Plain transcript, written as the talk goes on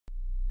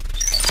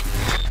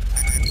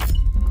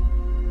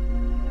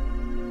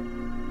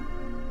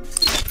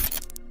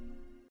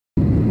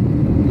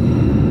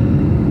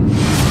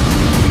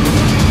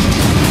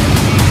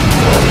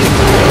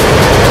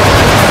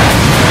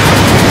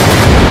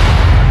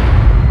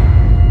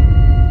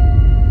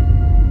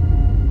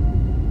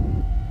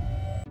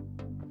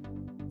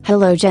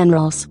Hello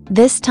generals.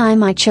 This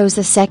time I chose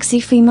a sexy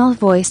female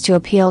voice to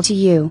appeal to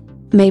you.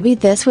 Maybe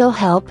this will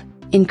help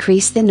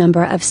increase the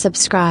number of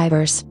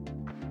subscribers.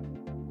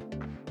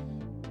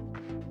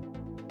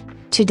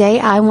 Today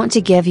I want to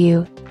give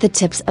you the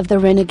tips of the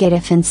Renegade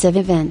Offensive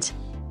event.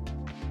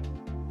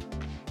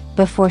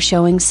 Before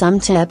showing some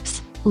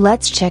tips,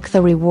 let's check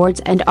the rewards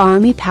and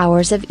army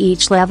powers of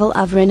each level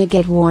of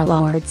Renegade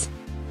Warlords.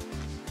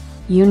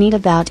 You need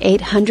about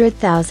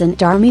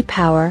 800,000 army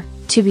power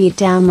to beat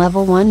down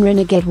level 1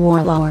 Renegade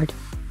Warlord.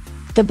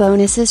 The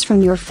bonuses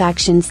from your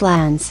faction's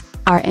lands,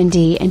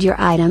 R&D and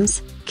your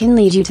items, can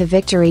lead you to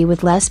victory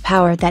with less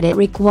power that it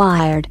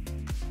required.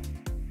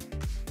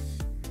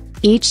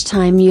 Each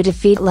time you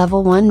defeat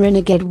level 1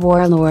 Renegade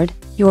Warlord,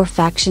 your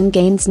faction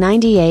gains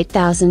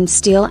 98,000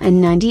 steel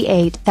and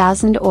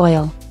 98,000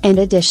 oil, and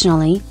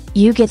additionally,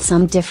 you get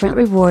some different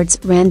rewards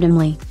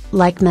randomly,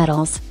 like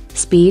medals,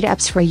 speed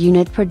ups for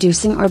unit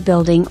producing or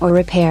building or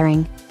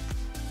repairing.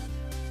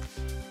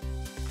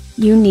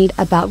 You need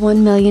about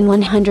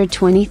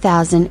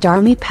 1,120,000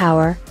 army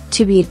power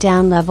to beat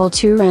down level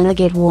 2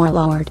 Renegade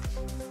Warlord.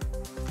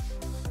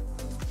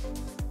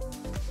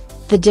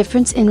 The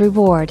difference in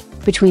reward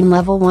between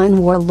level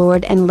 1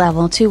 Warlord and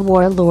level 2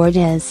 Warlord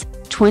is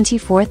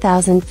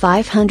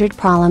 24,500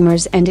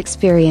 polymers and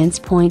experience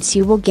points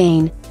you will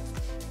gain.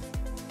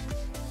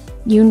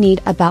 You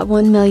need about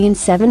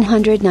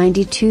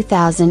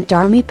 1,792,000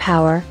 army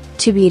power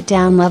to beat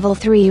down level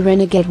 3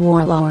 Renegade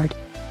Warlord.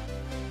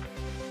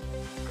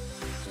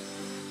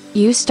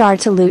 You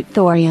start to loot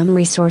thorium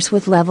resource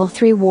with level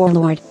 3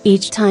 Warlord.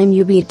 Each time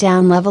you beat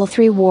down level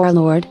 3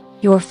 Warlord,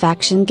 your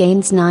faction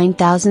gains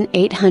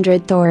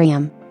 9,800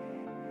 thorium.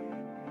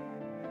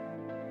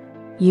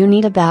 You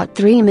need about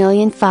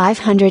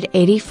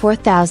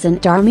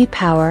 3,584,000 army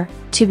power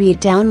to beat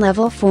down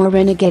level 4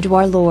 Renegade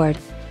Warlord.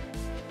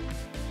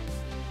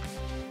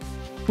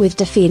 With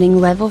defeating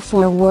level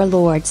 4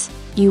 Warlords,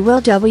 you will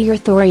double your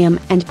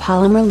thorium and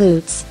polymer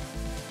loots.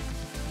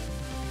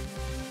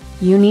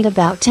 You need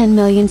about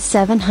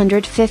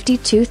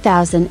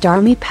 10,752,000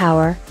 army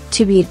power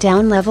to beat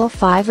down level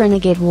 5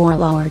 Renegade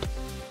Warlord.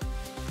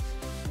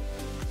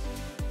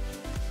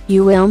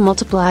 You will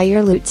multiply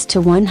your loots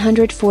to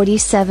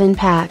 147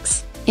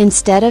 packs,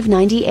 instead of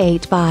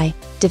 98 by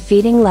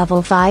defeating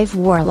level 5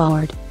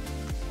 Warlord.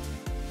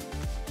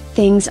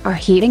 Things are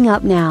heating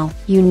up now.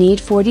 You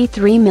need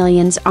 43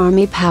 million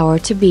army power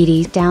to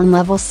beat down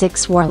level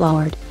 6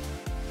 Warlord.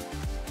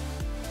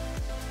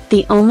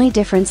 The only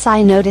difference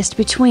I noticed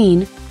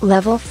between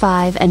level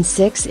 5 and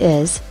 6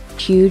 is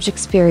huge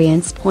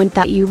experience point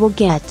that you will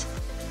get.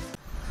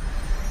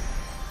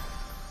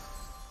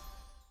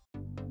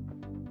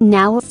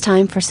 Now it's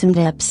time for some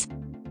tips.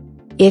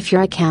 If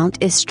your account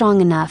is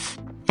strong enough,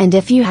 and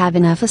if you have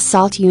enough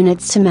assault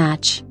units to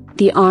match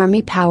the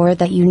army power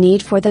that you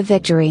need for the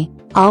victory,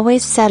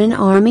 always set an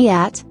army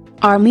at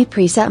Army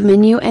Preset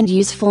menu and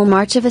use full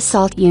march of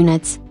assault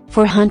units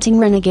for hunting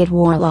Renegade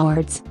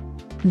Warlords.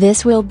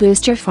 This will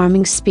boost your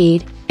farming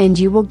speed, and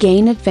you will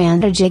gain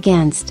advantage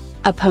against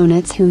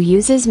opponents who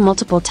uses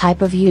multiple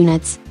type of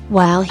units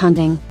while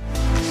hunting.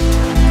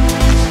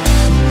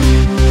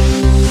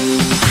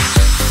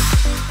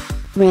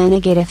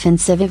 Renegade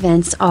offensive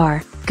events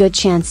are good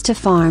chance to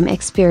farm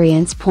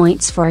experience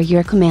points for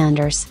your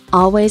commanders.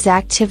 Always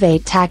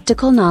activate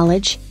tactical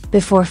knowledge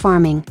before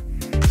farming.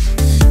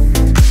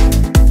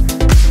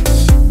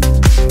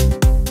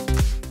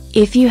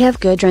 If you have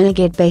good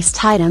Renegade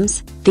based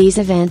items, these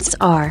events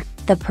are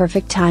the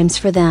perfect times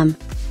for them.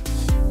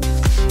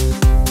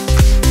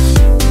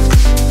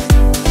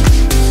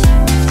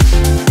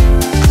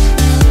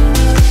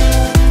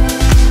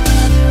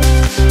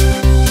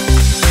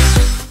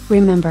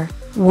 Remember,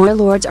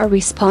 Warlords are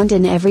respawned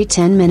in every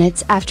 10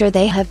 minutes after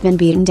they have been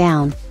beaten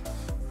down.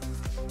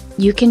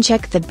 You can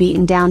check the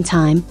beaten down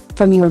time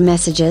from your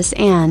messages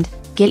and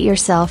get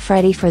yourself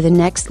ready for the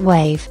next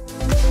wave.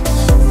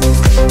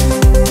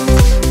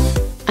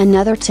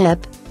 Another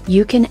tip,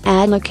 you can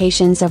add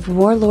locations of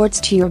Warlords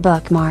to your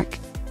bookmark.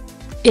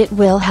 It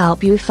will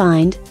help you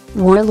find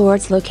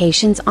Warlords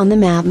locations on the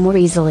map more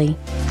easily.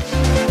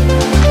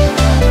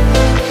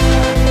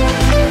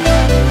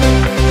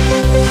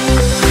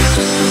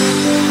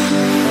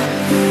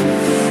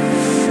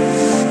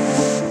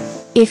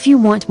 If you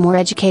want more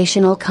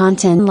educational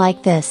content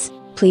like this,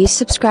 please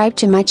subscribe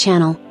to my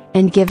channel,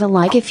 and give a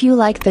like if you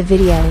like the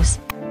videos.